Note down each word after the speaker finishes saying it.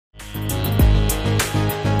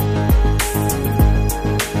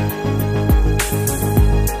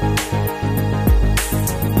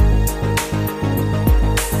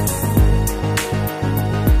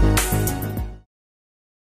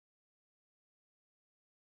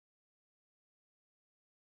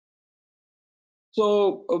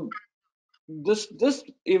This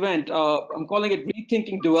event, I'm calling it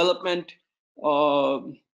Rethinking Development,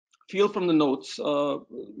 Field from the Notes.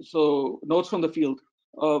 So notes from the field,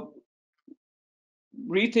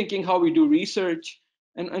 rethinking how we do research,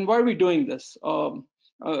 and why are we doing this?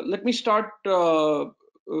 Let me start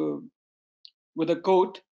with a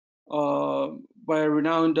quote by a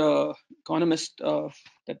renowned economist,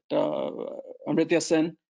 that Amartya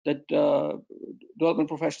Sen, that development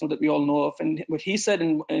professional that we all know of. And what he said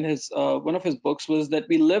in his one of his books was that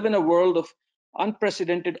we live in a world of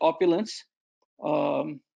unprecedented opulence,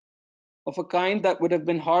 of a kind that would have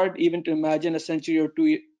been hard even to imagine a century or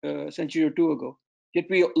two ago. Yet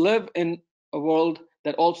we live in a world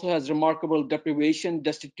that also has remarkable deprivation,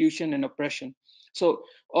 destitution, and oppression. So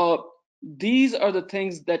these are the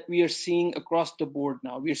things that we are seeing across the board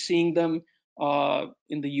now. We are seeing them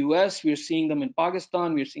in the US, we are seeing them in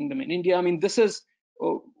Pakistan, we are seeing them in India. I mean, this is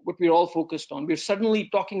what we're all focused on. We're suddenly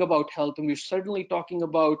talking about health, and we're suddenly talking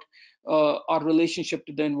about our relationship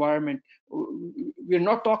to the environment. We're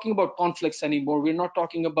not talking about conflicts anymore. We're not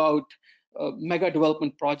talking about mega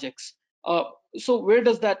development projects. So where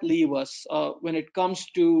does that leave us when it comes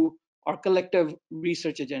to our collective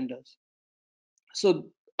research agendas? So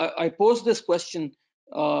I pose this question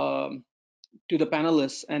to the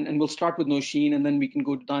panelists, and we'll start with Nosheen, and then we can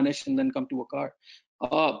go to Danish, and then come to Waqar.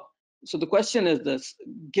 So the question is this: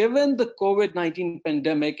 given the COVID-19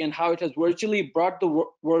 pandemic and how it has virtually brought the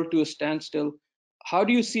world to a standstill, how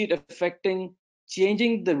do you see it affecting,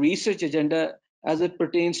 changing the research agenda as it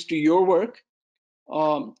pertains to your work?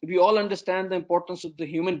 We all understand the importance of the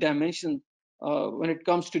human dimension when it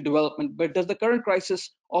comes to development, but does the current crisis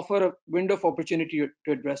offer a window of opportunity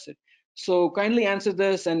to address it? So kindly answer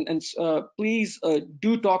this, and please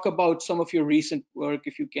do talk about some of your recent work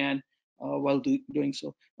if you can while doing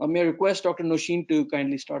so. May I request Dr. Nosheen to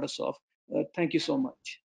kindly start us off? Thank you so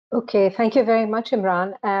much. Okay, thank you very much,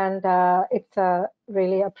 Imran. And it's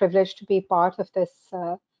really a privilege to be part of this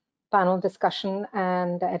panel discussion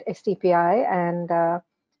and at SDPI. And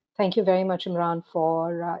thank you very much, Imran,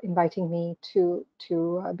 for inviting me to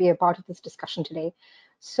be a part of this discussion today.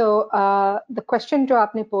 So the question to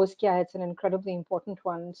aapne pose kiya hai, it's an incredibly important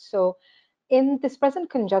one. So in this present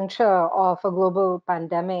conjuncture of a global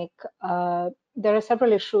pandemic, there are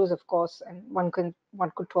several issues, of course, and one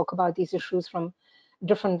could talk about these issues from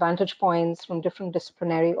different vantage points, from different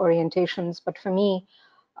disciplinary orientations. But for me,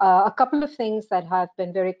 a couple of things that have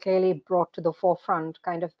been very clearly brought to the forefront,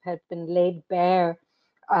 kind of have been laid bare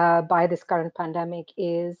by this current pandemic,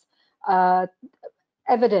 is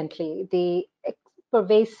evidently the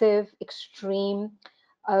pervasive, extreme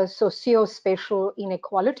socio-spatial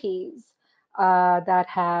inequalities that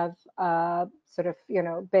have sort of,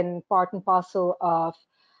 been part and parcel of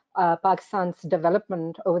Pakistan's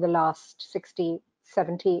development over the last 60,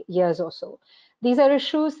 70 years or so. These are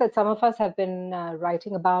issues that some of us have been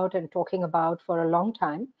writing about and talking about for a long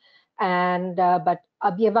time. And but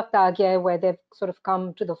ab ye waqt aa gaya hai where they've sort of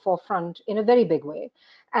come to the forefront in a very big way.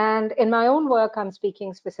 And in my own work, I'm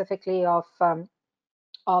speaking specifically of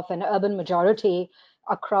an urban majority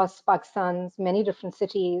across Pakistan's many different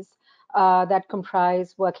cities that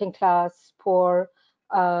comprise working class, poor,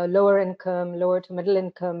 lower income, lower to middle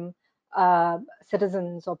income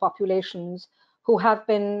citizens or populations who have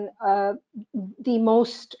been the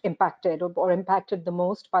most impacted or impacted the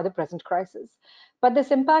most by the present crisis. But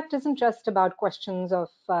this impact isn't just about questions of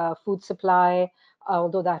food supply,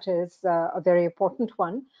 although that is a very important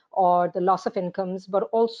one, or the loss of incomes, but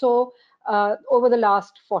also over the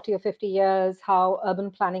last 40 or 50 years, how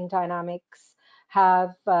urban planning dynamics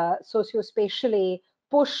have socio-spatially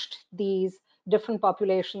pushed these different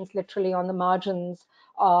populations literally on the margins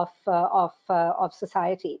of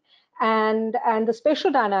society. And the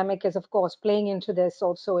spatial dynamic is, of course, playing into this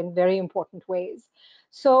also in very important ways.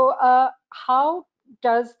 So how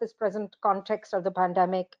does this present context of the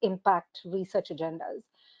pandemic impact research agendas?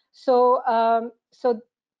 So, so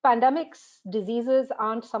pandemics, diseases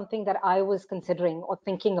aren't something that I was considering or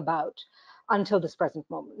thinking about until this present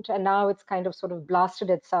moment. And now it's kind of sort of blasted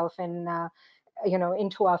itself in,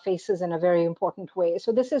 into our faces in a very important way.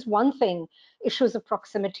 So this is one thing: issues of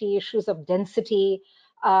proximity, issues of density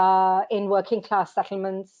in working class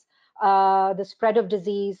settlements, the spread of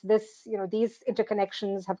disease. These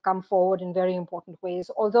interconnections have come forward in very important ways.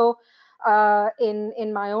 Although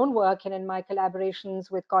in my own work and in my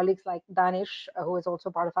collaborations with colleagues like Danish, who is also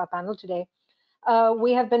part of our panel today,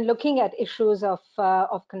 we have been looking at issues of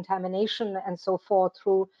contamination and so forth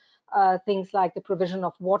through things like the provision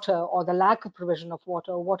of water or the lack of provision of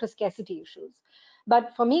water scarcity issues.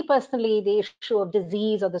 But for me personally, the issue of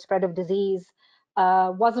disease or the spread of disease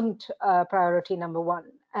wasn't priority number one,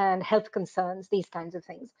 and health concerns, these kinds of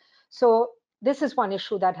things. So this is one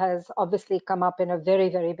issue that has obviously come up in a very,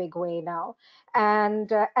 very big way now.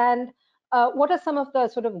 And what are some of the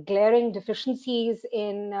sort of glaring deficiencies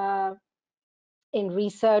in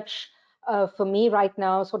research for me right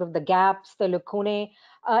now, sort of the gaps, the lacunae?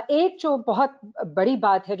 एक जो बहुत बड़ी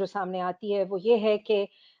बात है जो सामने आती है वो ये है कि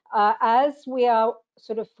as we are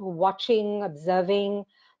sort of watching, observing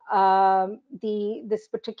this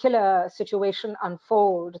particular situation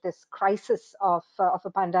unfold, this crisis of a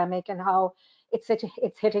pandemic, and how it's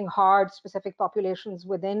hitting hard specific populations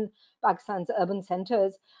within Pakistan's urban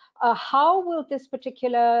centers. How will this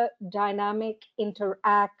particular dynamic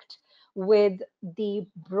interact with the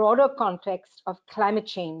broader context of climate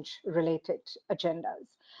change related agendas?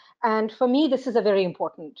 And for me, this is a very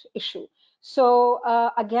important issue. So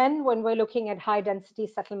again, when we're looking at high density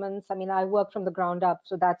settlements, I mean, I work from the ground up,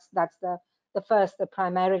 so that's the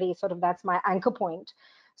primarily sort of, that's my anchor point.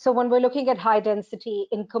 So when we're looking at high density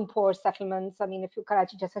income poor settlements, I mean, if you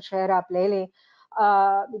Karachi jaisa shehar aap le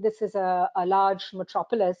le, this is a large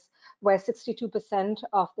metropolis where 62%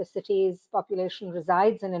 of the city's population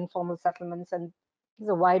resides in informal settlements, and there's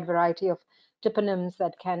a wide variety of toponyms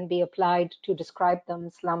that can be applied to describe them: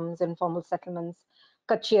 slums, informal settlements,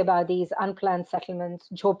 कच्ची आबादीज, unplanned settlements,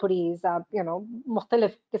 झोपड़ीज, you know,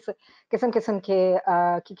 मुख्तलिफ किस्म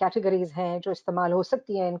की categories हैं जो इस्तेमाल हो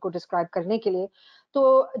सकती हैं इनको डिस्क्राइब करने के लिए.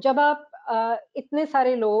 तो जब आप इतने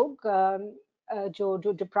सारे लोग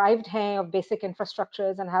जो deprived हैं of basic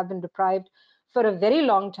infrastructures and have been deprived for a very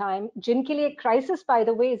long time, जिनके लिए crisis, by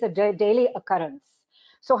the way, is a daily occurrence.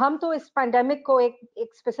 So हम तो इस पैंडेमिक को एक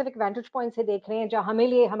स्पेसिफिक वैंटेज पॉइंट से देख रहे हैं जहाँ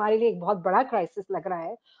हमारे लिए एक बहुत बड़ा क्राइसिस लग रहा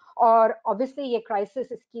है, और ऑब्वियसली ये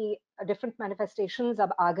क्राइसिस, इसकी डिफरेंट मैनिफेस्टेशंस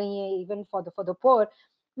अब आ गई हैं इवन फॉर द पुअर,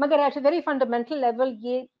 मगर at a very fundamental level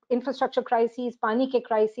ये इंफ्रास्ट्रक्चर क्राइसिस, पानी के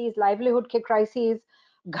क्राइसिस, लाइवलीहुड के क्राइसिस,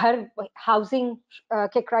 घर हाउसिंग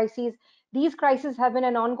के crisis, these crises have been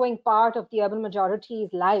an ongoing part of the urban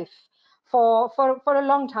majority's life for a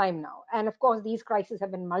long time now. And of course, these crises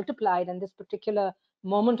have been multiplied, and this particular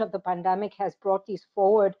moment of the pandemic has brought these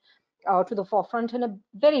forward to the forefront in a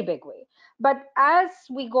very big way. But as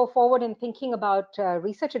we go forward in thinking about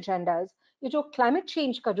research agendas, ये जो climate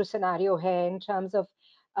change का जो scenario है in terms of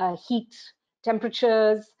heat,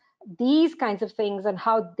 temperatures, these kinds of things, and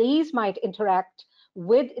how these might interact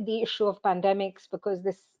with the issue of pandemics, because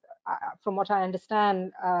this, from what I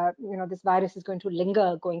understand, you know, this virus is going to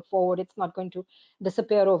linger going forward. It's not going to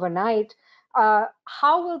disappear overnight.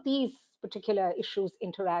 How will these particular issues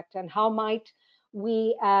interact, and how might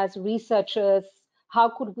we as researchers, how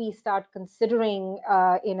could we start considering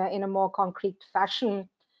in a more concrete fashion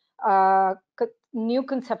new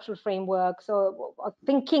conceptual frameworks, or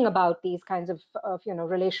thinking about these kinds of you know,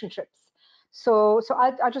 relationships? So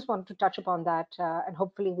I just wanted to touch upon that, and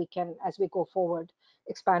hopefully we can, as we go forward,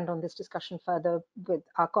 expand on this discussion further with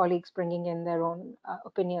our colleagues bringing in their own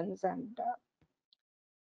opinions and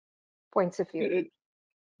points of view.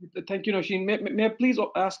 Thank you, Nosheen. May I please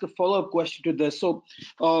ask a follow-up question to this? So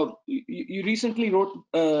you recently wrote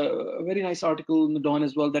a very nice article in the Dawn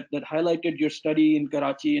as well that highlighted your study in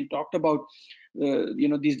Karachi and talked about you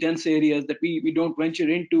know, these dense areas that we don't venture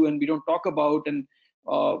into and we don't talk about. And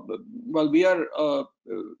while we are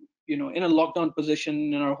you know, in a lockdown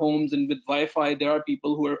position in our homes and with Wi-Fi, there are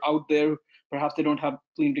people who are out there, perhaps they don't have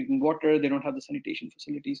clean drinking water, they don't have the sanitation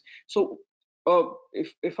facilities. So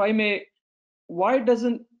if I may, why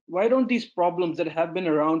don't these problems that have been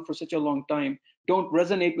around for such a long time don't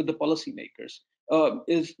resonate with the policymakers?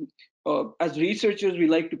 As researchers, we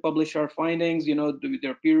like to publish our findings, you know,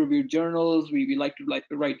 there are peer-reviewed journals, we like to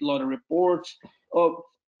write a lot of reports.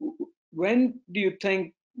 When do you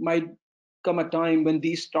think might come a time when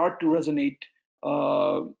these start to resonate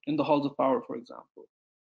in the halls of power, for example?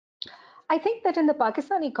 I think that in the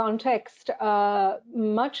Pakistani context,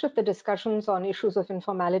 much of the discussions on issues of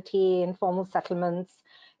informality, informal settlements,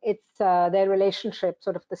 it's their relationship,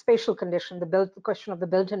 sort of the spatial condition, the question of the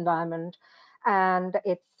built environment, and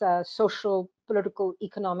its social, political,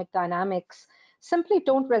 economic dynamics simply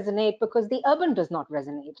don't resonate because the urban does not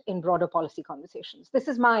resonate in broader policy conversations. This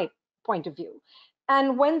is my point of view.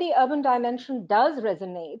 And when the urban dimension does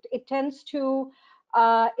resonate, it tends to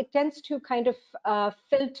kind of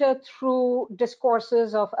filter through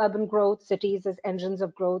discourses of urban growth, cities as engines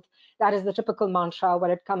of growth. That is the typical mantra when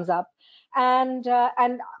it comes up. And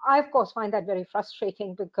I, of course, find that very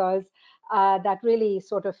frustrating because that really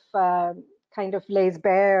sort of kind of lays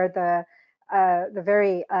bare the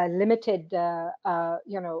very limited,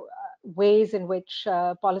 you know, ways in which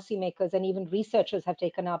policymakers and even researchers have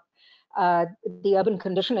taken up the urban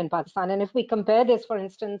condition in Pakistan. And if we compare this, for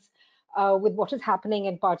instance, with what is happening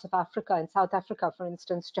in parts of Africa, in South Africa, for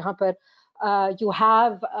instance, jahan par, you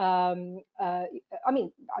have, I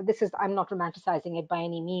mean, I'm not romanticizing it by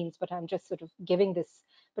any means, but I'm just sort of giving this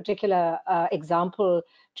particular example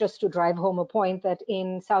just to drive home a point that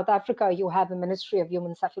in South Africa, you have a Ministry of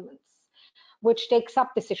Human Settlements, which takes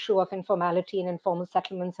up this issue of informality and informal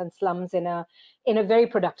settlements and slums in a very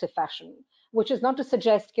productive fashion, which is not to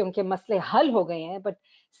suggest कि उनके मसले हल हो गए हैं, but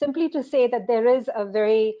simply to say that there is a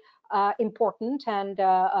very important and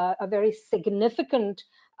a very significant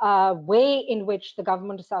way in which the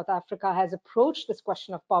government of South Africa has approached this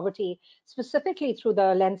question of poverty, specifically through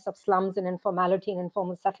the lens of slums and informality and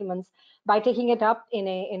informal settlements, by taking it up in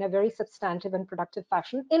a very substantive and productive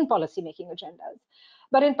fashion in policy-making agendas.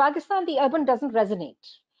 But in Pakistan, the urban doesn't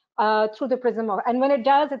resonate through the prism of, and when it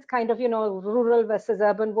does, it's kind of, rural versus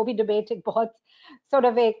urban. वो भी debate एक बहुत sort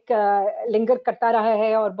of एक linger करता रहा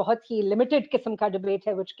है और बहुत ही limited किस्म का debate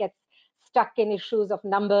है, which gets stuck in issues of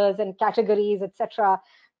numbers and categories, etc.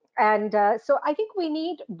 And so I think we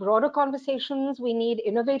need broader conversations, we need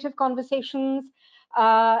innovative conversations,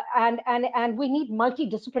 and we need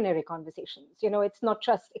multidisciplinary conversations. It's not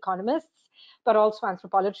just economists, but also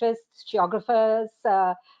anthropologists, geographers,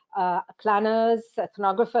 planners,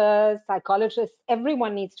 ethnographers, psychologists.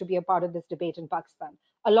 Everyone needs to be a part of this debate in Pakistan,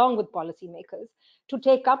 along with policymakers, to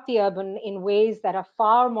take up the urban in ways that are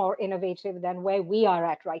far more innovative than where we are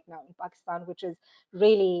at right now in Pakistan, which is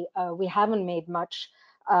really, we haven't made much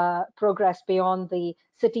progress beyond the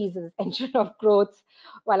cities as engine of growth,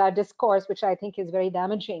 while our discourse, which I think is very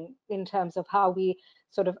damaging in terms of how we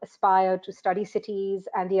sort of aspire to study cities,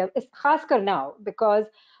 and it's khaskar now, because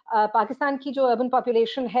Pakistan ki jo urban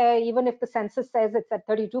population hai, even if the census says it's at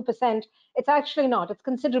 32%, it's actually not, it's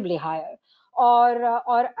considerably higher.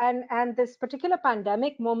 And this particular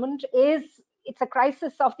pandemic moment it's a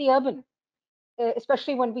crisis of the urban,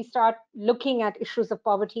 especially when we start looking at issues of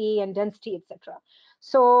poverty and density, etc.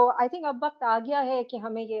 So I think अब वक्त आ गया है कि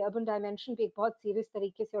हमें ये urban dimension पे एक बहुत serious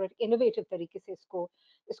तरीके से और एक innovative तरीके से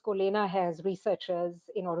इसको लेना है as researchers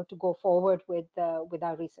in order to go forward with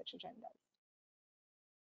our research agenda.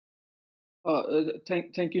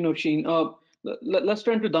 Thank you, Nosheen. Let's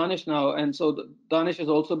turn to Danish now. And so Danish has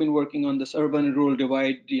also been working on this urban and rural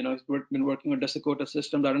divide. He's been working on Dakota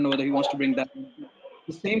systems. I don't know whether he wants to bring that in.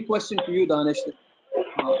 The same question to you, Danish, that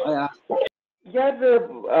I asked. Yeah,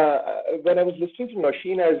 when I was listening to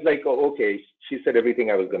Nosheen, I was like, oh, okay, she said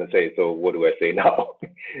everything I was going to say, so what do I say now?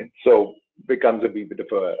 So becomes a bit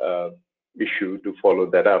of a issue to follow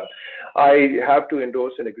that up. I have to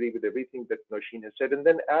endorse and agree with everything that Nosheen has said, and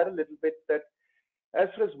then add a little bit that as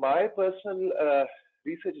far as my personal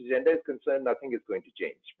research agenda is concerned, nothing is going to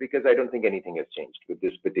change, because I don't think anything has changed with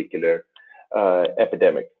this particular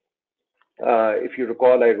epidemic. If you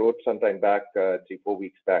recall, I wrote sometime back, 3-4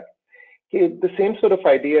 weeks back, the same sort of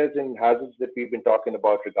ideas and hazards that we've been talking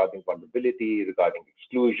about regarding vulnerability, regarding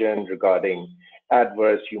exclusion, regarding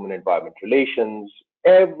adverse human-environment relations,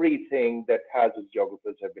 everything that hazards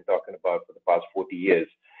geographers have been talking about for the past 40 years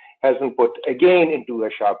has been put again into a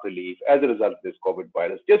sharp relief as a result of this COVID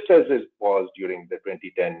virus, just as it was during the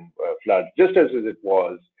 2010 floods, just as it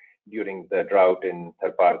was during the drought in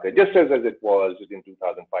Tharparkar, just as it was in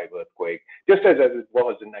 2005 earthquake, just as it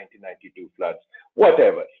was in 1992 floods,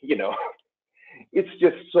 whatever, It's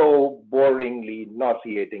just so boringly,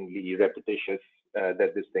 nauseatingly repetitious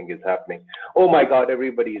that this thing is happening. Oh my God,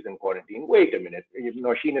 everybody is in quarantine. Wait a minute.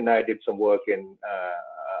 Nosheen and I did some work in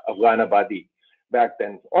Afghanabadi back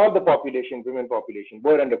then. All the population, women population,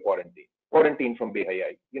 were under quarantine from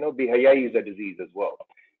Behayai. Behayai is a disease as well.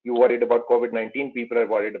 You're worried about COVID-19, people are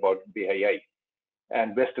worried about Behayai.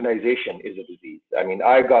 And westernization is a disease. I mean,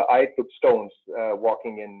 I took stones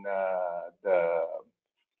walking in the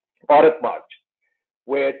Bharat March,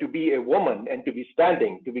 where to be a woman and to be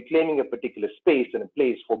standing, to be claiming a particular space and a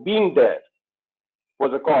place for being there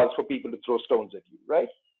was a cause for people to throw stones at you, right?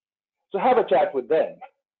 So have a chat with them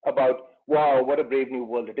about, wow, what a brave new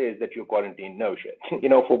world it is that you're quarantined. No shit.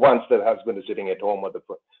 For once the husband is sitting at home, or the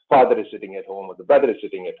father is sitting at home, or the brother is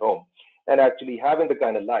sitting at home, and actually having the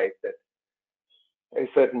kind of life that a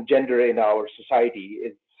certain gender in our society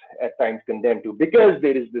is at times condemned to, because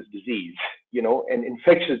there is this disease, an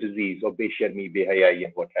infectious disease of Besharmi, Behayai,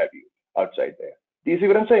 and what have you outside there. Do you see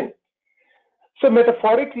what I'm saying? So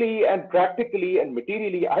metaphorically and practically and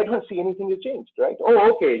materially, I don't see anything has changed, right?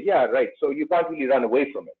 Oh, okay, yeah, right. So you can't really run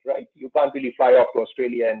away from it, right? You can't really fly off to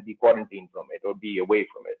Australia and be quarantined from it or be away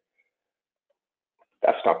from it.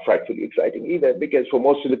 That's not frightfully exciting either, because for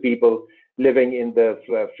most of the people, living in the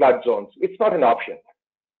flood zones, it's not an option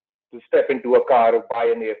to step into a car or buy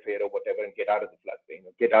an airfare or whatever and get out of the floodplain,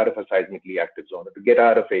 or get out of a seismically active zone, or to get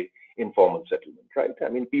out of a informal settlement, right? I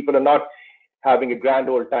mean, people are not having a grand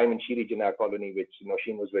old time in Shiri Jinnah colony, which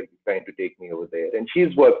Nosheen was very kind to take me over there. And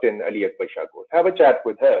she's worked in Ali Akbar Shah Court. Have a chat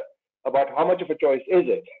with her about how much of a choice is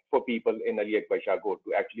it for people in Ali Akbar Shah Court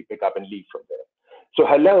to actually pick up and leave from there. So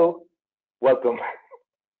hello, welcome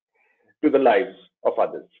to the lives of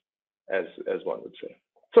others, as one would say.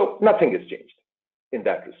 So nothing has changed in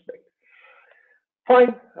that respect.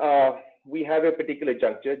 Fine, we have a particular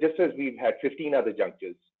juncture, just as we've had 15 other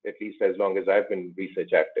junctures, at least as long as I've been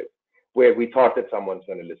research active, where we thought that someone's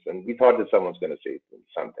going to listen, we thought that someone's going to say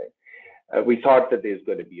something, we thought that there's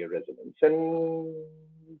going to be a resonance, and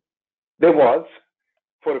there was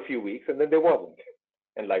for a few weeks, and then there wasn't,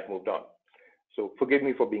 and life moved on. So forgive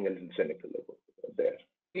me for being a little cynical there.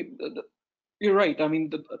 You're right. I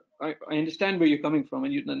mean, I understand where you're coming from,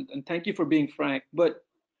 and thank you for being frank. But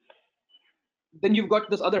then you've got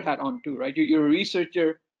this other hat on too, right? You're a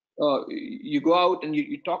researcher. You go out and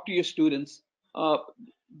you talk to your students.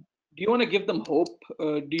 Do you want to give them hope?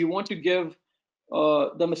 Do you want to give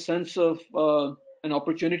them a sense of an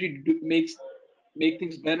opportunity to make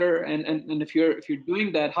things better? And if you're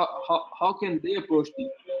doing that, how can they approach you?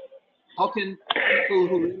 How can people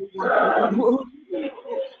who really want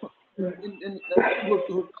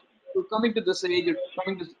who are coming to this age, or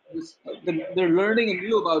coming to this, they're learning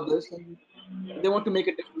anew about this, and they want to make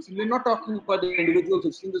a difference? And we're not talking about the individuals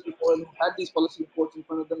who've seen this before and had these policy reports in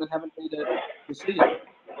front of them and haven't made a decision.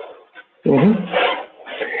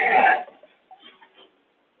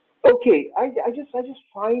 Okay, I just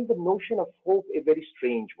find the notion of hope a very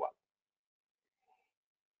strange one.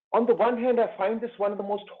 On the one hand, I find this one of the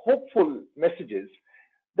most hopeful messages,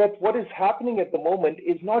 that what is happening at the moment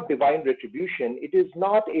is not divine retribution. It is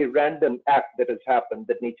not a random act that has happened,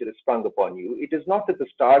 that nature has sprung upon you. It is not that the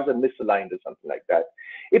stars are misaligned or something like that.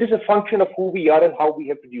 It is a function of who we are and how we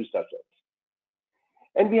have produced ourselves.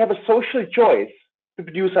 And we have a social choice to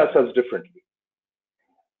produce ourselves differently.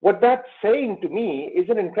 What that's saying to me is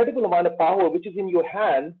an incredible amount of power which is in your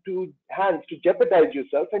hands to jeopardize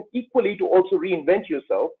yourself, and equally to also reinvent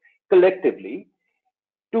yourself collectively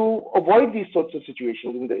to avoid these sorts of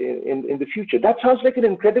situations in the future. That sounds like an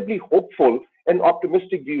incredibly hopeful and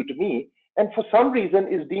optimistic view to me, and for some reason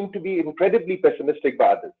is deemed to be incredibly pessimistic by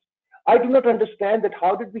others. I do not understand that.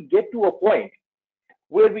 How did we get to a point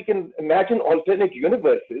where we can imagine alternate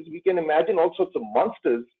universes, we can imagine all sorts of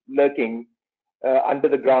monsters lurking under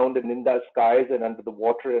the ground and in the skies and under the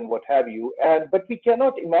water and what have you, but we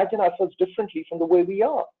cannot imagine ourselves differently from the way we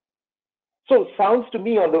are. So it sounds to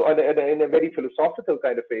me in a very philosophical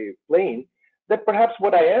kind of a plane that perhaps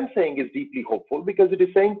what I am saying is deeply hopeful, because it is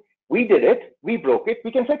saying we did it, we broke it,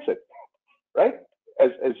 we can fix it, right?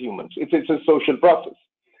 As humans, it's a social process.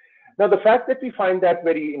 Now, the fact that we find that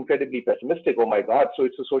very incredibly pessimistic, oh my God, so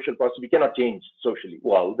it's a social process, we cannot change socially.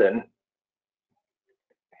 Well, then,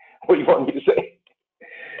 what do you want me to say?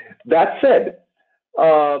 That said,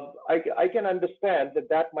 I can understand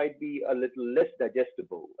that might be a little less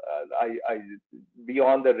digestible.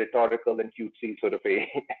 Beyond the rhetorical and cutesy sort of a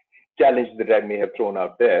challenge that I may have thrown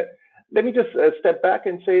out there, let me just step back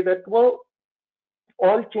and say that, well,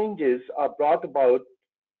 all changes are brought about,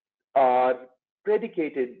 are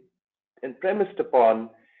predicated and premised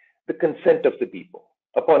upon the consent of the people,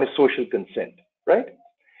 upon a social consent, right?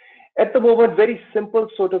 At the moment, very simple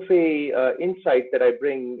sort of a insight that I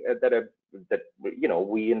bring, that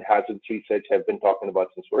we in hazards research have been talking about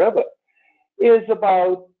since forever, is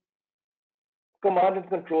about command and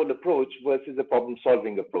control approach versus a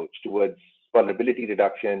problem-solving approach towards vulnerability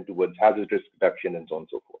reduction, towards hazard risk reduction, and so on and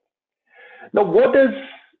so forth. Now, what does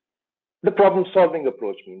the problem-solving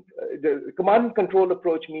approach mean? The command and control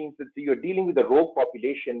approach means that you're dealing with a rogue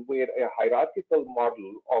population where a hierarchical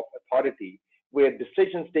model of authority, where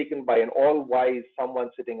decisions taken by an all-wise someone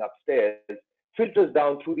sitting upstairs filters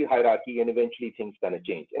down through the hierarchy, and eventually things kind of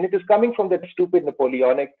change. And it is coming from that stupid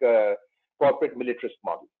Napoleonic corporate militarist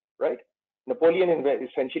model, right? Napoleon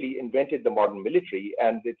essentially invented the modern military,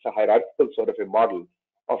 and it's a hierarchical sort of a model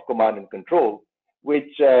of command and control, which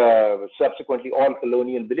subsequently all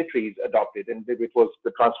colonial militaries adopted, and it was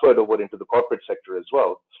transferred over into the corporate sector as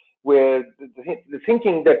well, where the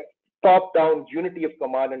thinking that top-down unity of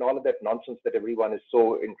command and all of that nonsense that everyone is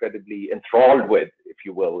so incredibly enthralled with, if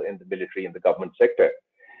you will, in the military and the government sector,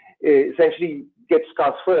 essentially gets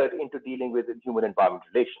transferred into dealing with human-environment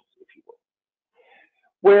relations, if you will,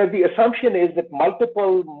 where the assumption is that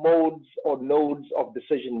multiple modes or nodes of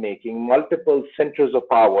decision-making, multiple centers of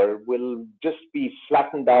power will just be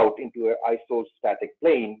flattened out into an isostatic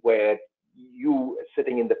plane where you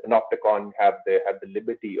sitting in the panopticon have the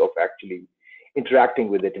liberty of actually interacting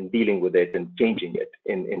with it and dealing with it and changing it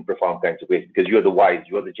in profound kinds of ways, because you're the wise,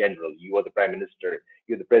 you're the general, you are the prime minister,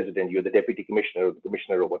 you're the president, you're the deputy commissioner or the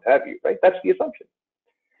commissioner or what have you, right? That's the assumption.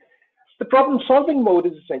 The problem-solving mode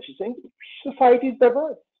is essentially saying society is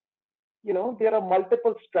diverse. You know, there are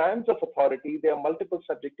multiple strands of authority, there are multiple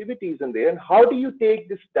subjectivities in there, and how do you take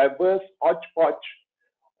this diverse hodgepodge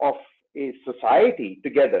of a society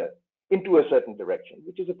together into a certain direction,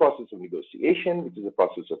 which is a process of negotiation, which is a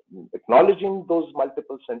process of acknowledging those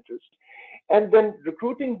multiple centers, and then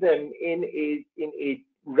recruiting them in a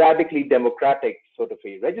radically democratic sort of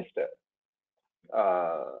a register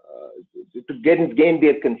to gain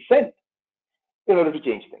their consent in order to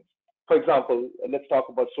change things. For example, let's talk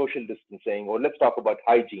about social distancing, or let's talk about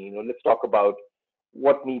hygiene, or let's talk about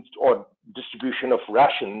what needs, or distribution of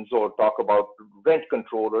rations, or talk about rent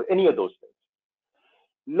control, or any of those things.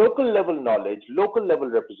 Local level knowledge, local level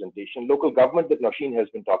representation, local government that Nausheen has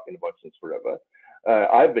been talking about since forever.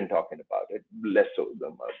 I've been talking about it, less so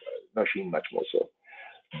than Nausheen, much more so.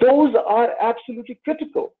 Those are absolutely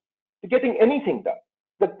critical to getting anything done.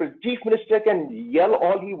 The chief minister can yell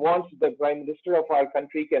all he wants, the prime minister of our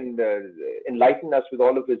country can enlighten us with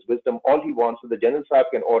all of his wisdom, all he wants, and the general sahib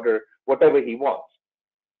can order whatever he wants.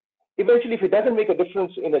 Eventually, if it doesn't make a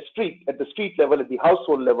difference in a street, at the street level, at the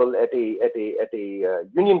household level, at a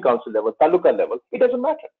union council level, taluka level, it doesn't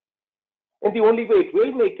matter. And the only way it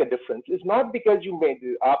will make a difference is not because you made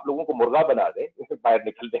aap logon ko murga bana de, bahar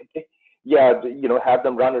nikal de, yeah, you know, have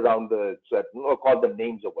them run around the certain, or call them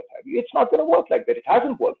names or what have you. It's not going to work like that. It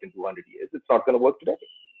hasn't worked in 200 years. It's not going to work today.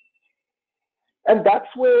 And that's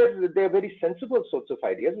where they're very sensible sorts of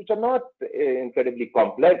ideas, which are not incredibly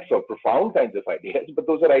complex or profound kinds of ideas, but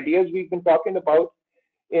those are ideas we've been talking about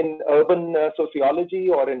in urban sociology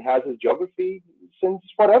or in hazard geography since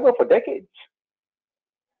forever, for decades.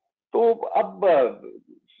 तो अब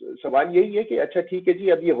सवाल यही है कि अच्छा ठीक है जी,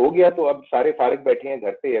 अब ये हो गया, तो अब सारे फारिग बैठे हैं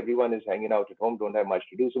घर पे, everyone is hanging out at home, don't have much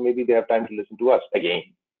to do, so maybe they have time to listen to us again.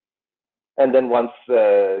 And then once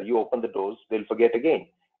you open the doors, they'll forget again.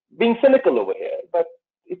 Being cynical over here, but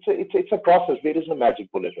it's a process. There isn't a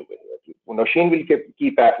magic bullet over here. Nausheen will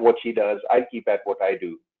keep at what she does. I'll keep at what I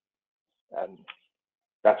do, and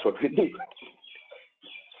that's what we do.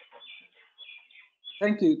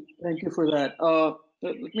 Thank you for that.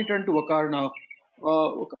 Let me turn to Waqar now.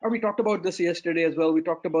 We talked about this yesterday as well. We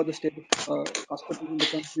talked about the state of hospitals in the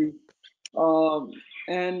country,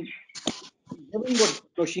 and given what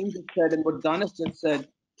Nausheen just said and what Danish just said,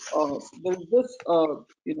 there's this,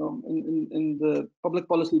 you know, in the public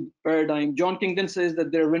policy paradigm, John Kingdon says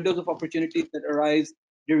that there are windows of opportunity that arise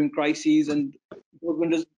during crises, and those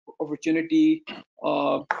windows of opportunity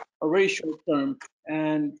are very short term,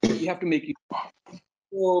 and you have to make it.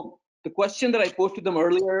 So the question that I posed to them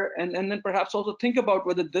earlier, and then perhaps also think about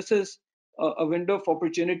whether this is a window of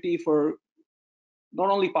opportunity for not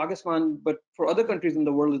only Pakistan, but for other countries in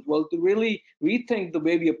the world as well, to really rethink the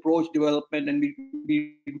way we approach development, and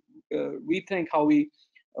we rethink how we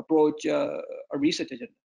approach a research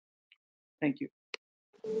agenda. Thank you.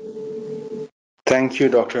 Thank you,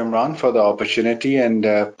 Dr. Imran, for the opportunity. And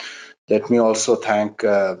let me also thank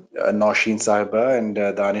Nausheen Sahiba and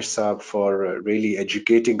Danish Saab for really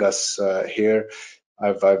educating us here.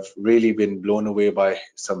 I've really been blown away by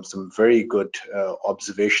some very good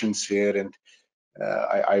observations here, and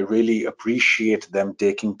I really appreciate them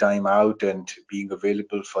taking time out and being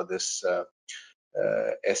available for this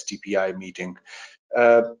SDPI meeting.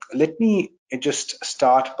 Let me just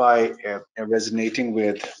start by resonating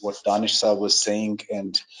with what Danish Saab was saying,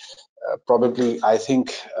 and probably I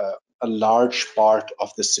think a large part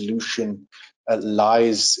of the solution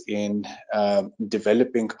lies in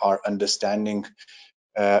developing our understanding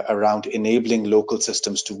around enabling local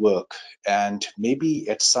systems to work. And maybe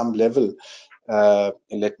at some level,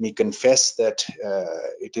 let me confess that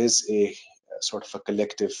it is a sort of a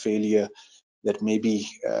collective failure, that maybe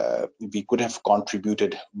we could have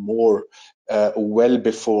contributed more well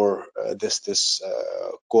before this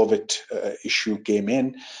COVID issue came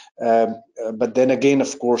in. But then again,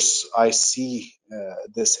 of course, I see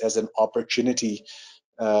this as an opportunity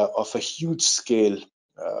of a huge scale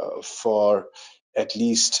for at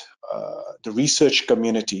least the research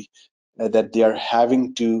community, that they are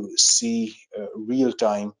having to see real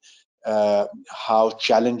time how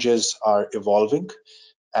challenges are evolving.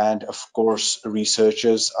 And of course,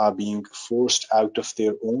 researchers are being forced out of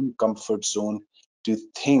their own comfort zone to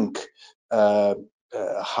think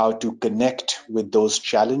how to connect with those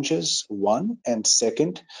challenges, one, and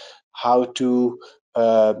second, how to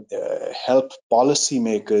help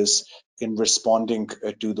policymakers in responding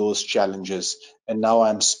to those challenges. And now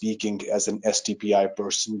I'm speaking as an SDPI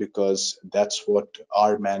person, because that's what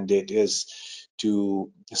our mandate is,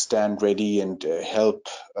 to stand ready and help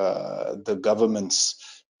the governments,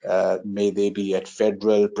 may they be at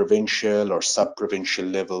federal, provincial, or sub-provincial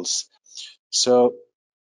levels. So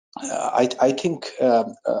I think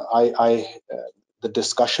the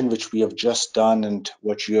discussion which we have just done and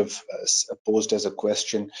what you have posed as a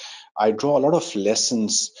question, I draw a lot of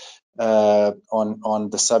lessons on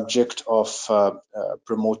the subject of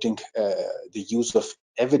promoting the use of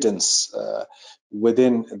evidence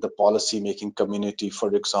within the policy making community.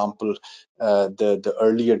 For example, the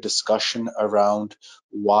earlier discussion around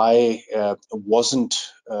why wasn't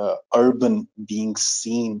urban being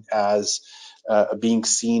seen as being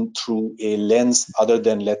seen through a lens other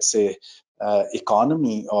than, let's say,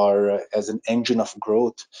 economy, or as an engine of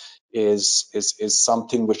growth, is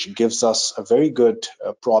something which gives us a very good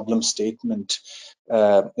problem statement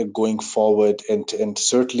going forward, and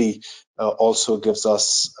certainly also gives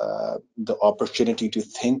us the opportunity to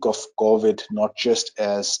think of COVID not just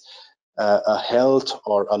as a health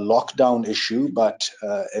or a lockdown issue, but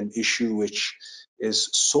an issue which is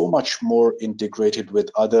so much more integrated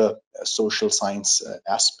with other social science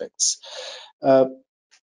aspects.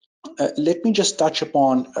 Let me just touch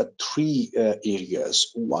upon three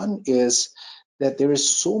areas. One is that there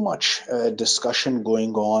is so much discussion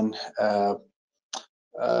going on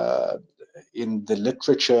in the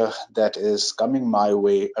literature that is coming my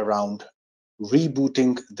way around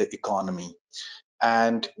rebooting the economy.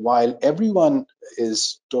 And while everyone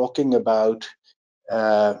is talking about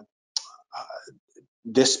uh,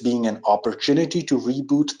 this being an opportunity to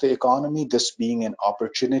reboot the economy, this being an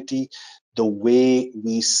opportunity, the way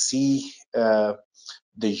we see the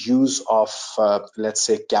use of, let's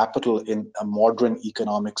say, capital in a modern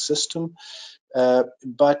economic system.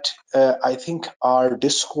 But I think our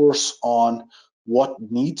discourse on what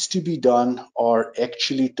needs to be done, or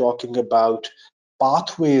actually talking about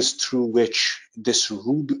pathways through which this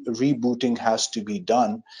rebooting has to be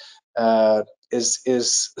done,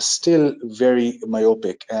 is still very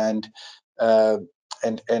myopic, and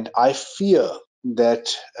I fear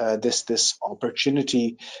that this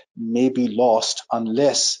opportunity may be lost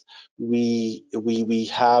unless we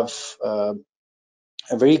have a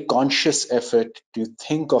very conscious effort to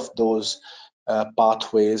think of those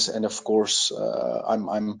pathways. And of course,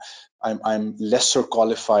 I'm lesser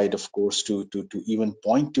qualified, of course, to even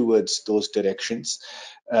point towards those directions.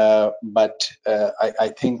 But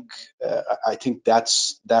I think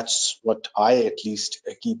that's what I at least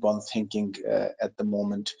keep on thinking at the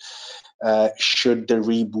moment. Should the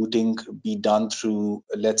rebooting be done through,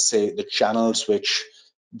 let's say, the channels which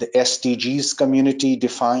the SDGs community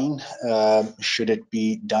define? Should it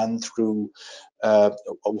be done through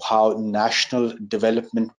how national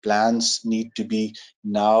development plans need to be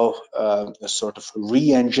now sort of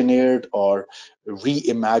re-engineered or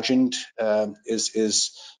reimagined?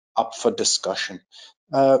 Is up for discussion.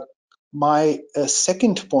 My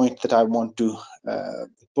second point that I want to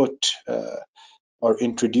put or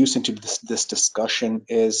introduce into this discussion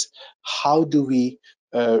is, how do we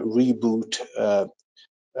reboot uh,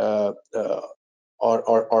 uh,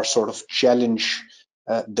 or sort of challenge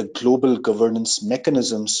the global governance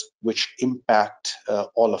mechanisms which impact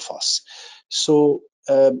all of us. So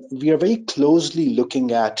we are very closely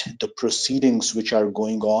looking at the proceedings which are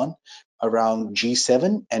going on around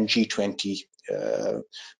G7 and G20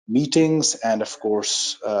 meetings, and of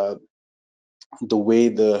course the way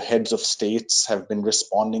the heads of states have been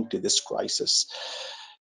responding to this crisis.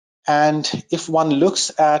 And if one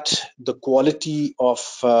looks at the quality of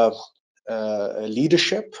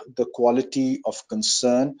leadership, the quality of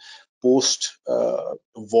concern post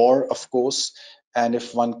war, of course, and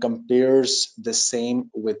if one compares the same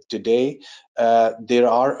with today, there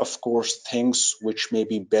are, of course, things which may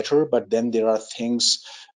be better, but then there are things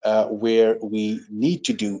where we need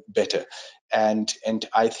to do better. And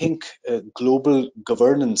I think global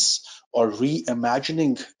governance, or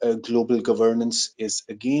reimagining global governance, is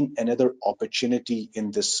again another opportunity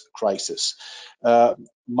in this crisis.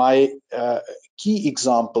 My key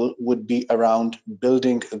example would be around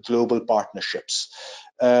building global partnerships.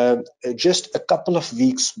 Just a couple of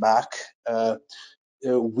weeks back,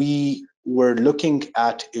 we were looking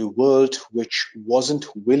at a world which wasn't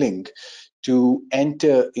willing to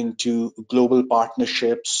enter into global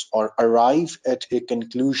partnerships or arrive at a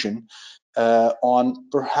conclusion on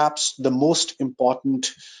perhaps the most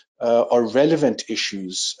important or relevant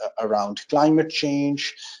issues around climate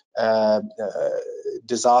change,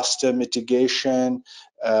 disaster mitigation,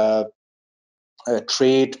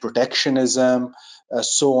 trade, protectionism,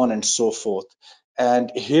 so on and so forth.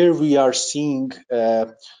 And here we are seeing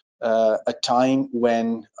a time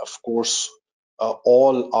when, of course,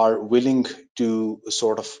 all are willing to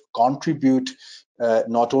sort of contribute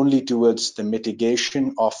not only towards the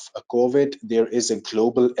mitigation of COVID. There is a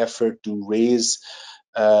global effort to raise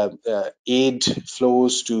aid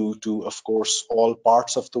flows to, of course, all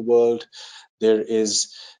parts of the world. There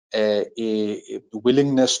is a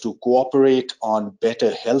willingness to cooperate on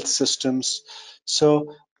better health systems.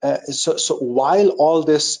 So while all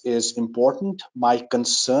this is important, my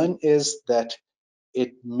concern is that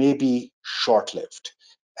it may be short-lived.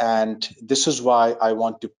 And this is why I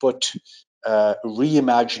want to put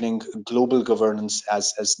reimagining global governance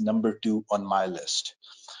as number 2 on my list.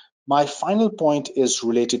 My final point is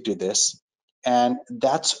related to this, and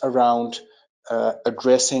that's around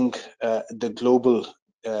addressing the global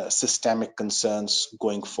systemic concerns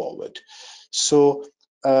going forward. So,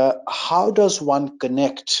 how does one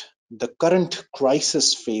connect the current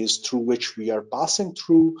crisis phase through which we are passing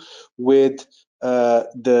through with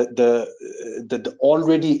the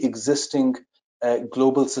already existing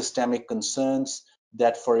global systemic concerns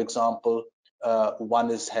that, for example,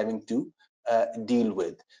 one is having to deal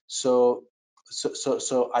with? So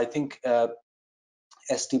I think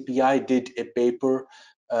SDPI did a paper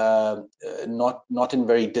not in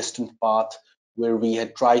very distant path, where we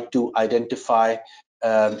had tried to identify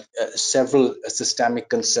several systemic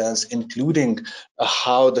concerns, including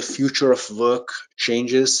how the future of work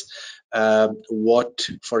changes, what,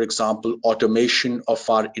 for example, automation of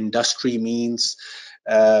our industry means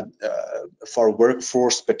for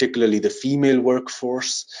workforce, particularly the female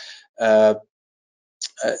workforce. Uh,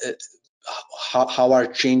 how are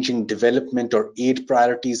changing development or aid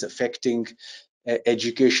priorities affecting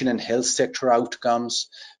education and health sector outcomes?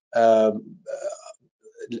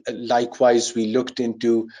 Likewise, we looked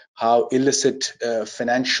into how illicit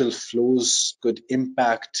financial flows could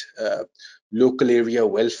impact local area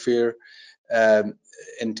welfare, and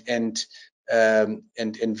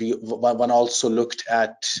one also looked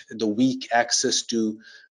at the weak access to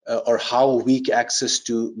or how weak access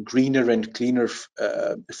to greener and cleaner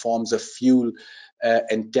forms of fuel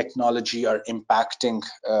and technology are impacting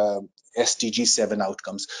SDG 7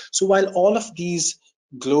 outcomes. So while all of these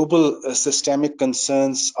global systemic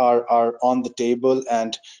concerns are on the table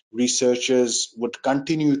and researchers would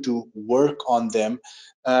continue to work on them,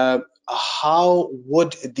 how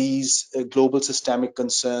would these global systemic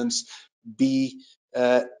concerns be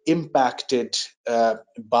impacted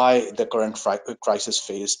by the current crisis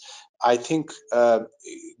phase? I think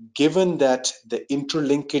given that the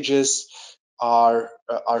interlinkages are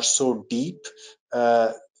so deep,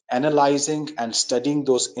 analyzing and studying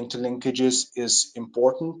those interlinkages is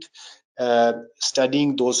important.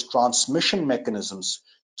 Studying those transmission mechanisms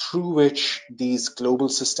through which these global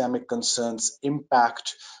systemic concerns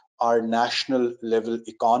impact our national level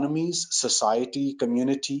economies, society,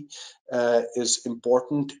 community is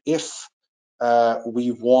important if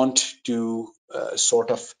we want to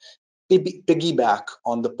sort of piggyback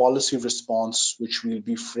on the policy response which we'll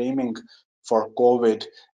be framing for COVID,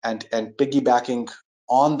 and piggybacking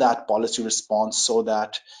on that policy response so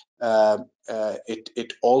that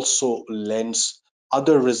it also lends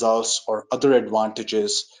other results or other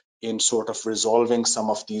advantages in sort of resolving some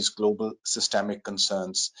of these global systemic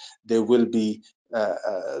concerns. There will be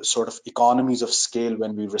sort of economies of scale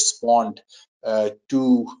when we respond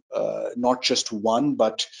to not just one,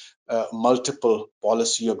 but multiple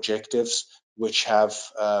policy objectives which have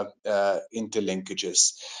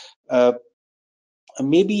interlinkages.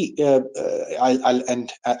 Maybe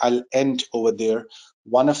I'll end over there.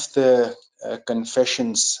 One of the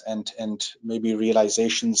confessions and maybe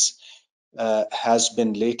realizations has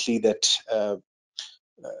been lately that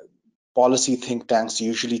policy think tanks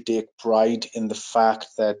usually take pride in the fact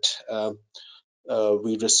that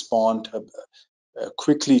we respond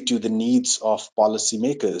quickly to the needs of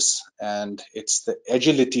policymakers, and it's the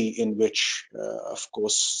agility in which, of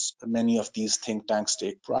course, many of these think tanks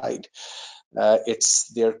take pride. It's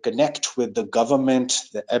their connect with the government,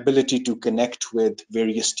 the ability to connect with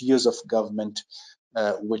various tiers of government,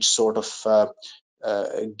 which sort of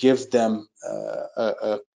give them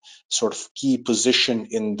a sort of key position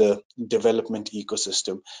in the development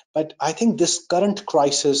ecosystem. But I think this current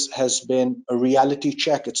crisis has been a reality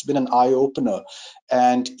check. It's been an eye-opener,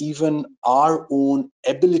 and even our own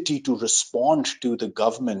ability to respond to the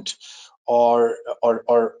government, or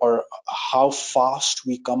how fast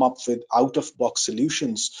we come up with out-of-box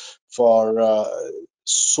solutions for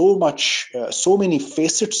so many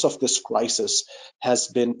facets of this crisis has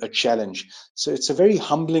been a challenge. So it's a very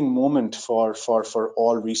humbling moment for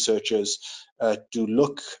all researchers to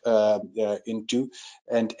look into,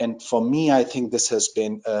 and for me, I think this has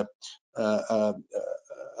been a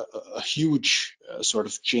huge sort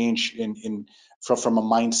of change from a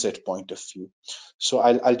mindset point of view. So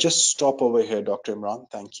I'll just stop over here, Dr. Imran.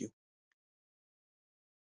 Thank you.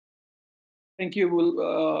 Thank you.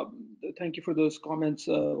 Thank you for those comments,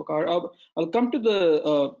 Waqar. I'll come to the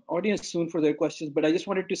audience soon for their questions, but I just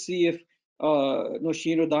wanted to see if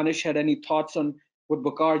Nosheen or Danish had any thoughts on what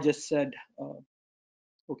Waqar just said.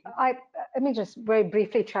 Okay. Let me just very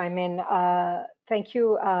briefly chime in. Thank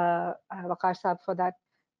you, Waqar Saab, for that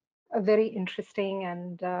very interesting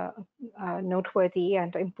and noteworthy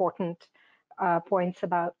and important points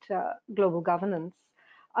about global governance.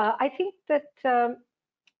 I think that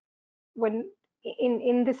when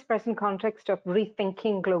in this present context of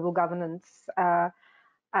rethinking global governance, the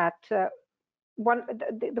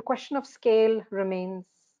question of scale remains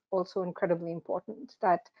also incredibly important,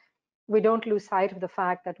 that we don't lose sight of the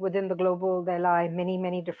fact that within the global there lie many,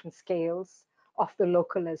 many different scales of the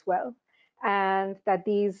local as well, and that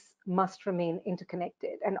these must remain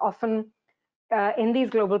interconnected. And often in these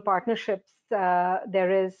global partnerships,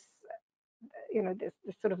 there is,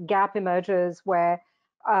 this sort of gap emerges where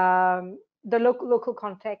the local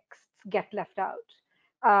contexts get left out,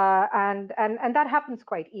 and that happens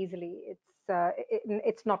quite easily.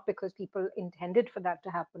 It's not because people intended for that to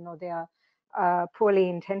happen, or they are poorly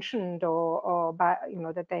intentioned, or bad,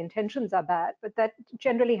 that their intentions are bad, but that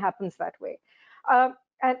generally happens that way.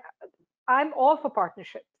 And I'm all for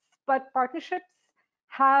partnerships, but partnerships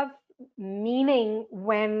have meaning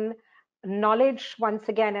when knowledge, once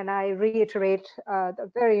again, and I reiterate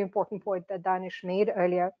the very important point that Danish made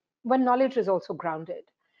earlier, when knowledge is also grounded,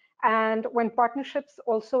 and when partnerships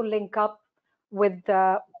also link up with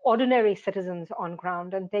the ordinary citizens on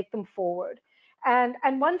ground and take them forward. And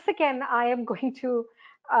once again, I am going to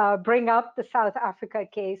bring up the South Africa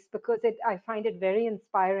case because I find it very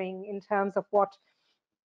inspiring in terms of what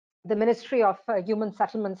the Ministry of Human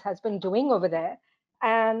Settlements has been doing over there.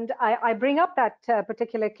 And I bring up that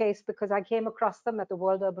particular case because I came across them at the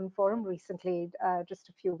World Urban Forum recently, just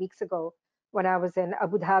a few weeks ago, when I was in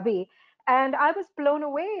Abu Dhabi. And I was blown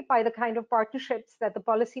away by the kind of partnerships that the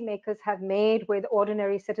policymakers have made with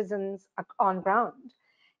ordinary citizens on ground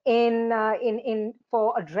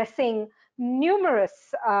for addressing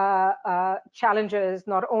numerous challenges,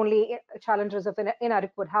 not only challenges of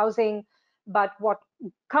inadequate housing, but what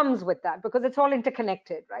comes with that, because it's all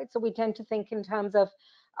interconnected, right? So we tend to think in terms of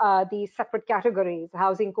these separate categories: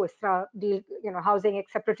 housing ko is tarah, housing ek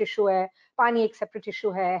separate issue hai, pani ek separate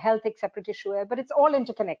issue hai, health ek separate issue hai, but it's all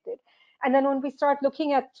interconnected. And then when we start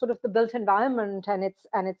looking at sort of the built environment and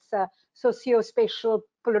its socio-spatial,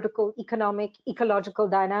 political, economic, ecological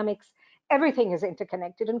dynamics, everything is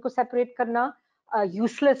interconnected. Inko separate karna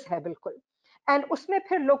useless hai bilkul. And usme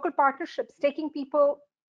phir local partnerships, taking people,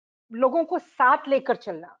 लोगों को साथ लेकर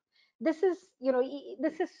चलना, this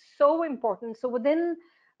is so important. So within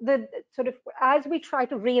the sort of, as we try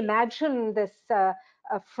to reimagine this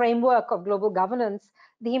framework of global governance,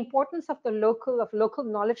 the importance of local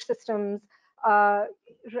knowledge systems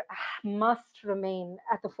must remain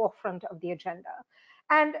at the forefront of the agenda.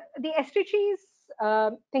 And the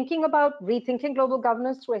SDGs, thinking about rethinking global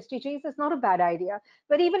governance through SDGs is not a bad idea.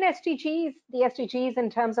 But even the SDGs in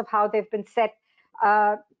terms of how they've been set,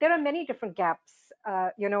 there are many different gaps,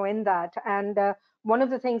 in that. And one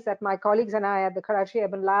of the things that my colleagues and I at the Karachi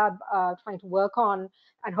Urban Lab are trying to work on,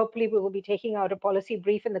 and hopefully we will be taking out a policy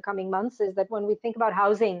brief in the coming months, is that when we think about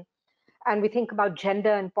housing and we think about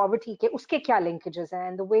gender and poverty, uske kya linkages hai,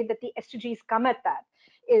 and the way that the SDGs come at that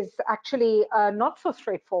is actually not so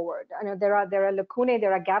straightforward. I know there are lacunae,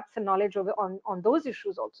 there are gaps in knowledge on those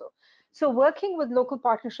issues also. So working with local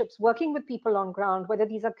partnerships, working with people on ground, whether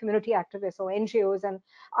these are community activists or NGOs, and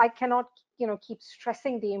I cannot, keep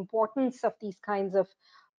stressing the importance of these kinds of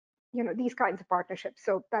partnerships.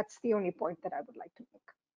 So that's the only point that I would like to make.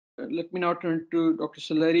 Let me now turn to Dr.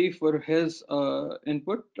 Saleri for his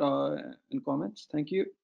input and comments. Thank you.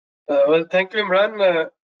 Well, thank you, Imran.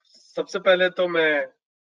 सबसे पहले तो मैं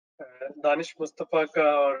दानिश मुस्तफा का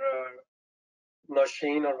और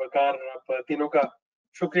नौशीन और वकार आप तीनों का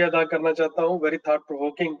शुक्रिया अदा करना चाहता हूँ. Very thought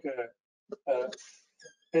provoking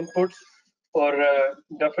inputs, और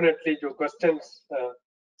definitely जो questions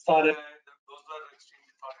सारे those were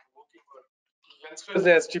extremely thought provoking. Youngsters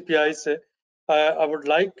SDPI से I would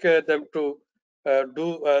like them to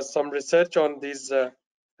do some research on these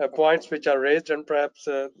points which are raised, and perhaps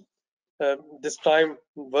this time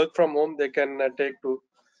work from home, they can take to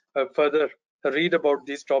further read about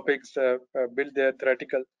these topics, build their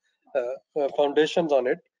theoretical foundations on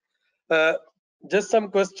it. Just some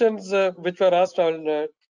questions which were asked.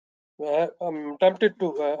 I'm tempted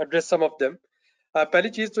to address some of them. पहली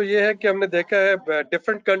चीज तो ये है कि हमने देखा है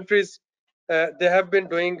different countries they have been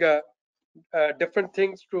doing different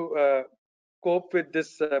things to cope with this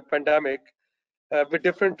pandemic with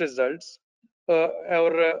different results.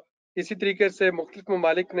 और इसी तरीके से मुख्तलिफ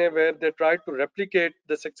ममालिक ने where they try to replicate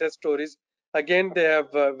the success stories, again they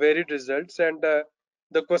have varied results. And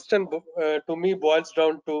the question to me boils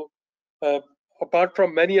down to, apart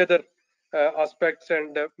from many other aspects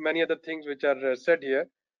and many other things which are said here,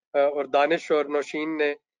 और दानिश और नौशीन ने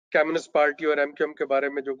communist party और MQM के बारे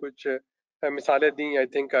में जो कुछ मिसालें दी, I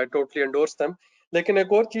think I totally endorse them. लेकिन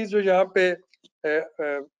एक और चीज जो यहाँ पे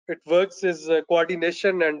it works is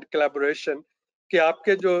coordination and collaboration, कि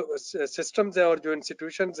आपके जो सिस्टम्स हैं और जो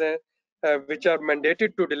इंस्टीट्यूशंस हैं which are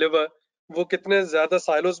mandated to deliver, वो कितने ज्यादा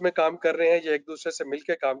साइलोज में काम कर रहे हैं या एक दूसरे से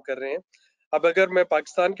मिलके काम कर रहे हैं. अब अगर मैं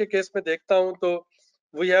पाकिस्तान के केस में देखता हूं तो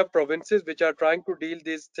we have provinces which are trying to deal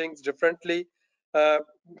these things differently.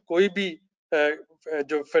 कोई भी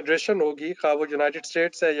जो फेडरेशन होगी, खा वो यूनाइटेड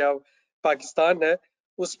स्टेट्स है या पाकिस्तान है,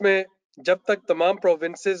 उसमें जब तक तमाम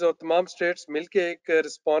प्रोविंसेस और तमाम स्टेट्स मिलके एक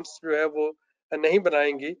रिस्पांस जो है वो नहीं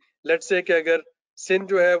बनाएंगी, लेट्स से कि अगर सिंध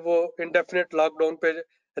जो है वो इंडेफिनिट लॉकडाउन पे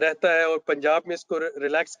रहता है और पंजाब में इसको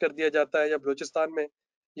रिलैक्स कर दिया जाता है या बलूचिस्तान में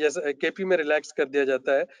या केपी में रिलैक्स कर दिया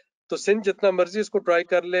जाता है, तो सिंध जितना मर्जी इसको ट्राई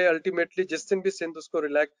कर ले, अल्टीमेटली जिस दिन भी सिंध उसको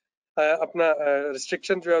रिलैक्स अपना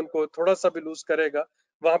रिस्ट्रिक्शन जो है उनको थोड़ा सा भी लूज करेगा,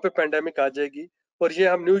 वहां पे पैंडेमिक आ जाएगी. और ये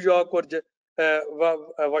हम न्यूयॉर्क और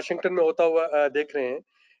वाशिंगटन में होता हुआ देख रहे हैं.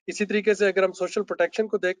 इसी तरीके से अगर हम सोशल प्रोटेक्शन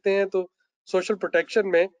को देखते हैं तो सोशल प्रोटेक्शन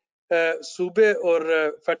में सूबे और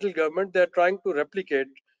federal government they are trying to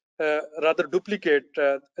replicate rather duplicate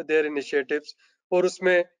there initiatives. और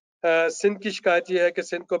उसमें सिंध की शिकायत ये है कि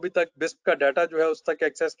सिंध को अभी तक बिस्प का डाटा जो है उस तक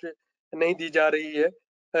एक्सेस नहीं दी जा रही है.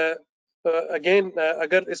 अगेन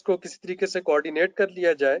अगर इसको किसी तरीके से कोऑर्डिनेट कर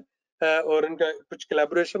लिया जाए और इनका कुछ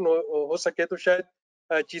कोलैबोरेशन हो सके तो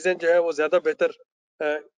शायद चीजें जो है वो ज्यादा बेहतर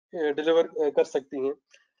डिलीवर कर सकती हैं.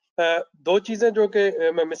 दो चीजें जो कि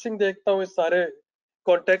मैं मिसिंग देखता हूँ इस सारे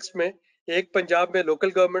कॉन्टेक्स्ट में, एक पंजाब में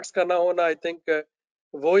लोकल गवर्नमेंट्स का ना होना, आई थिंक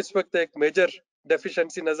वो इस वक्त एक मेजर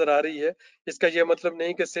डेफिशिएंसी नजर आ रही है. इसका ये मतलब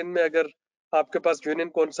नहीं कि सिंध में अगर आपके पास यूनियन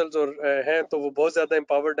काउंसिल्स और हैं तो वो बहुत ज्यादा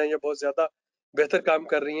एम्पावर्ड हैं या बहुत ज्यादा बेहतर काम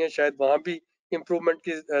कर रही हैं, शायद वहां भी इम्प्रूवमेंट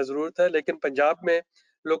की जरूरत है. लेकिन पंजाब में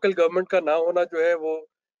लोकल गवर्नमेंट का ना होना जो है वो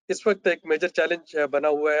इस वक्त एक मेजर चैलेंज बना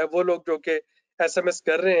हुआ है. वो लोग जो कि SMS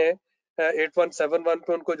कर रहे हैं 8171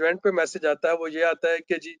 पे, उनको जो एंड पे मैसेज आता है वो ये आता है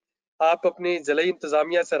कि जी आप अपनी ज़िला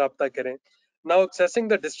इंतजामिया से रब्ता करें. Now accessing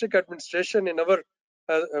the district administration in our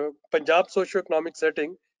Punjab socio economic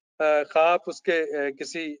setting, खा आप उसके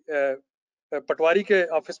किसी पटवारी के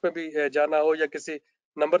ऑफिस में भी जाना हो या किसी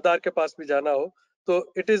नंबरदार के पास भी जाना हो,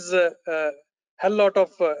 तो it is hell lot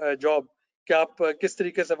of job कि आप किस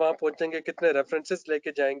तरीके से वहां पहुंचेंगे, कितने रेफरेंसेस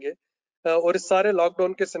लेके जाएंगे. और इस सारे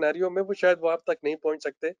लॉकडाउन के सिनेरियो में वो शायद वहां तक नहीं पहुंच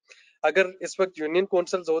सकते. अगर इस वक्त यूनियन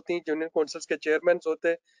काउंसिल्स होती, यूनियन काउंसिल्स के चेयरमैन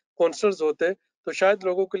होते, काउंसिलर्स होते, तो शायद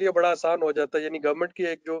लोगों के लिए बड़ा आसान हो जाता. यानी गवर्नमेंट की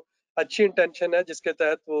एक जो अच्छी इंटेंशन है जिसके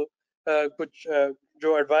तहत वो कुछ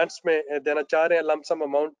जो एडवांस में देना चाह रहे हैं lump sum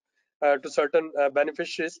amount to certain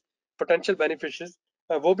beneficiaries, potential beneficiaries,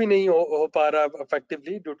 वो भी नहीं हो पा रहा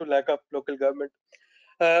effectively due to lack of local government.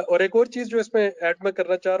 और एक और चीज जो इसमें ऐड में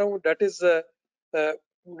करना चाह रहा हूँ, that is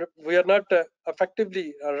we are not effectively,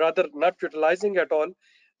 rather not utilizing at all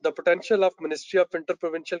the potential of Ministry of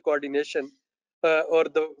Interprovincial Coordination or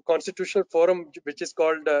the constitutional forum which is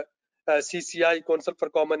called CCI, Council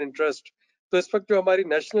for Common Interest. तो इस वक्त जो हमारी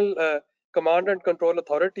national command and control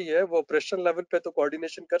authority है वो operational level पे तो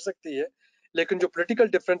coordination कर सकती है, लेकिन जो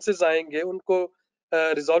पॉलिटिकल डिफरेंसेस आएंगे उनको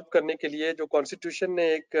रिजॉल्व करने के लिए जो कॉन्स्टिट्यूशन ने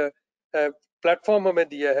एक प्लेटफॉर्म हमें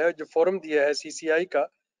दिया है, जो फोरम दिया है CCI का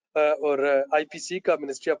और IPC का,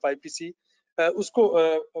 मिनिस्ट्री ऑफ IPC, उसको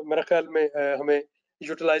मेरे ख्याल में हमें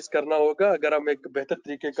यूटिलाइज करना होगा अगर हम एक बेहतर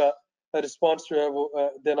तरीके का रिस्पांस जो है वो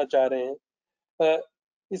देना चाह रहे हैं.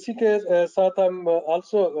 इसी के साथ हम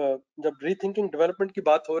आल्सो जब रीथिंकिंग डेवलपमेंट की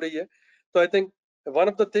बात हो रही है तो I think one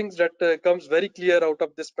of the things that comes very clear out of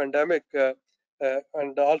this pandemic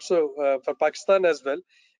and also for Pakistan as well,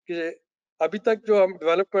 कि अभी तक जो हम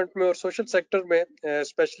डेवलपमेंट में और सोशल सेक्टर में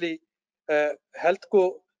स्पेशली हेल्थ को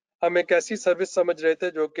हम एक ऐसी सर्विस समझ रहे थे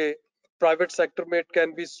जो कि प्राइवेट सेक्टर में it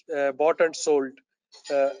can be bought and sold,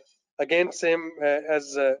 again same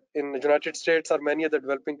as in United states और मैनी अदर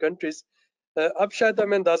डेवलपिंग कंट्रीज. अब शायद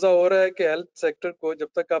हमें अंदाजा हो रहा है कि हेल्थ सेक्टर को, जब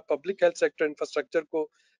तक आप पब्लिक हेल्थ सेक्टर इंफ्रास्ट्रक्चर को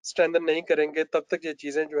स्ट्रेंथन नहीं करेंगे तब तक ये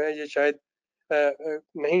चीज़ें जो हैं ये शायद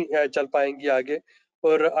नहीं चल पाएंगी आगे.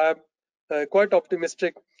 और आई एम क्वाइट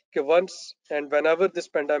ऑप्टिमिस्टिक कि once and whenever this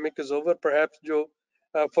pandemic is over perhaps जो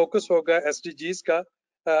फोकस होगा एसडीजीज का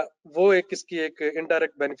वो एक इसकी एक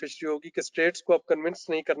इनडायरेक्ट बेनिफिशियरी होगी कि स्टेट्स को अब कन्विंस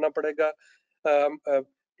नहीं करना पड़ेगा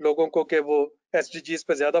लोगों को कि वो एसडीजीज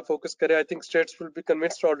पे ज्यादा फोकस करें. I think states will be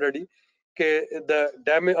convinced already कि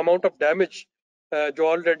द अमाउंट ऑफ डैमेज जो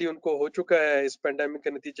ऑलरेडी उनको हो चुका है इस पेंडेमिक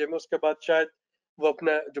के नतीजे में, उसके बाद शायद वो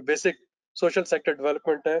अपना जो बेसिक सोशल सेक्टर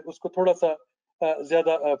डेवलपमेंट है उसको थोड़ा सा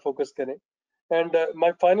ज्यादा फोकस करें. And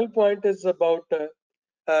my final point is about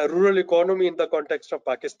rural economy in the context of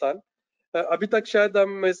Pakistan. अभी तक शायद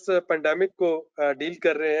हम इस पेंडेमिक को डील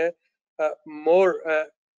कर रहे हैं more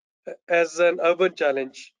as an urban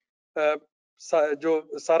challenge.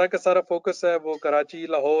 जो सारा का सारा फोकस है वो कराची,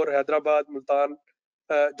 लाहौर, हैदराबाद, मुल्तान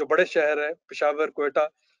जो बड़े शहर हैं, पेशावर, कोयटा,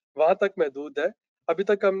 वहां तक महदूद है. अभी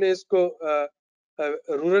तक हमने इसको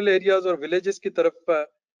रूरल एरियाज और विलेजेस की तरफ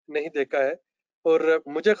नहीं देखा है. और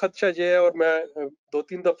मुझे खदशा ये है, और मैं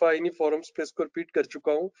 2-3 दफा इन्हीं फोरम्स पे इसको रिपीट कर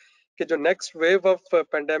चुका हूँ, कि जो next wave of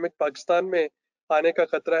pandemic Pakistan में आने का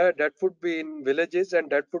खतरा है, date would be in villages and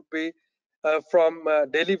date would be from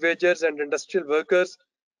daily wagers and industrial workers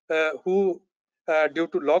who, due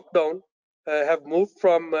to lockdown, have moved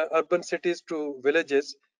from urban cities to villages.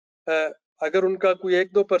 अगर उनका कोई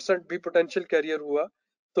 1-2% भी पोटेंशियल कैरियर हुआ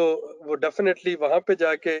तो वो डेफिनेटली वहां पे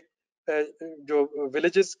जाके जो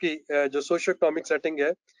विलेजेस की जो सोशो इकोनॉमिक सेटिंग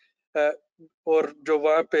है और जो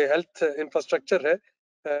वहाँ पे हेल्थ इंफ्रास्ट्रक्चर है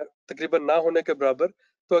तकरीबन ना होने के बराबर,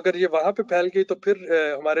 तो अगर ये वहां पे फैल गई तो फिर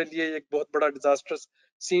हमारे लिए एक बहुत बड़ा डिजास्टर्स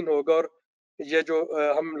सीन होगा. और ये जो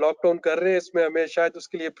हम लॉकडाउन कर रहे हैं इसमें हमें शायद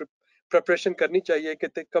उसके लिए प्रिपरेशन करनी चाहिए कि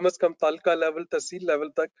कम से कम तालुका लेवल, तहसील लेवल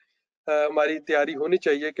तक हमारी तैयारी होनी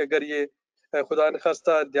चाहिए कि अगर ये खुदा न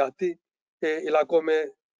खास्ता देहाती इलाकों में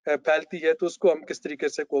फैलती है तो उसको हम किस तरीके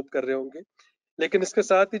से कोप कर रहे होंगे. लेकिन इसके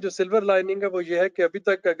साथ ही जो सिल्वर लाइनिंग है वो ये है कि अभी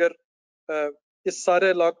तक अगर इस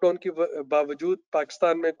सारे लॉकडाउन के बावजूद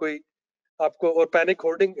पाकिस्तान में कोई आपको और पैनिक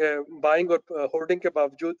होर्डिंग बाइंग और होर्डिंग के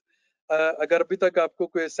बावजूद अगर अभी तक आपको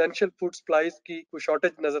कोई एसेंशियल फूड सप्लाईज की कोई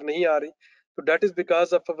शॉर्टेज नजर नहीं आ रही तो date is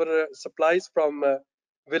because of our supplies from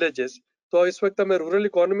villages. तो इस वक्त हमें रूरल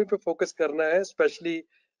इकोनॉमी पे फोकस करना है, स्पेशली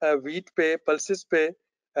व्हीट पे, पल्सेस पे,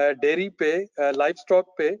 डेयरी पे, लाइफ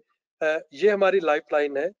स्टॉक पे. ये हमारी लाइफ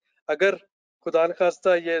लाइन है. अगर खुदा न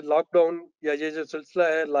खास्ता ये लॉकडाउन या ये जो सिलसिला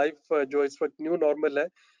है लाइफ जो इस वक्त न्यू नॉर्मल है,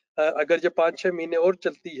 अगर ये 5-6 महीने और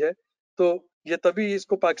चलती है तो ये तभी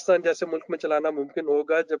इसको पाकिस्तान जैसे मुल्क में चलाना मुमकिन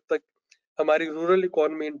होगा जब तक हमारी रूरल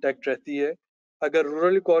इकोनॉमी इंटैक्ट रहती है. अगर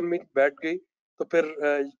रूरल इकोनॉमी बैठ गई तो फिर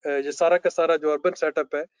ये सारा का सारा जो अर्बन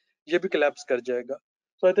सेटअप है ये भी कोलैप्स कर जाएगा.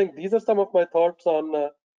 सो I think these are some of my thoughts on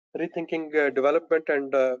rethinking development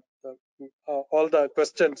and all the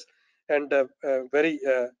questions and very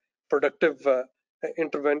productive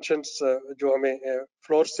interventions जो हमें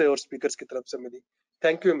फ्लोर से और स्पीकर्स की तरफ से मिली.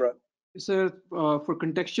 Thank you Imran. Sir, for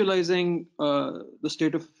contextualizing the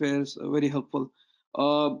state of affairs, very helpful.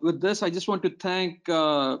 With this, I just want to thank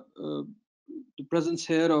the presence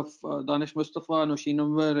here of Danish Mustafa, Noshin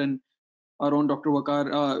Anwar, and our own Dr. Waqar.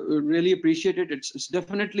 Really appreciate it. It's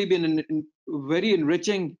definitely been a very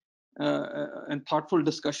enriching and thoughtful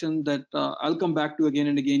discussion that I'll come back to again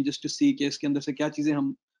and again just to see कि इसके अंदर से क्या चीजें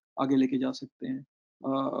हम आगे लेके जा सकते हैं.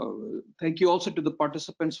 Thank you also to the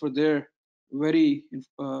participants for their very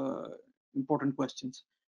important questions.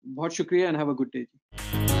 बहुत शुक्रिया and have a good day.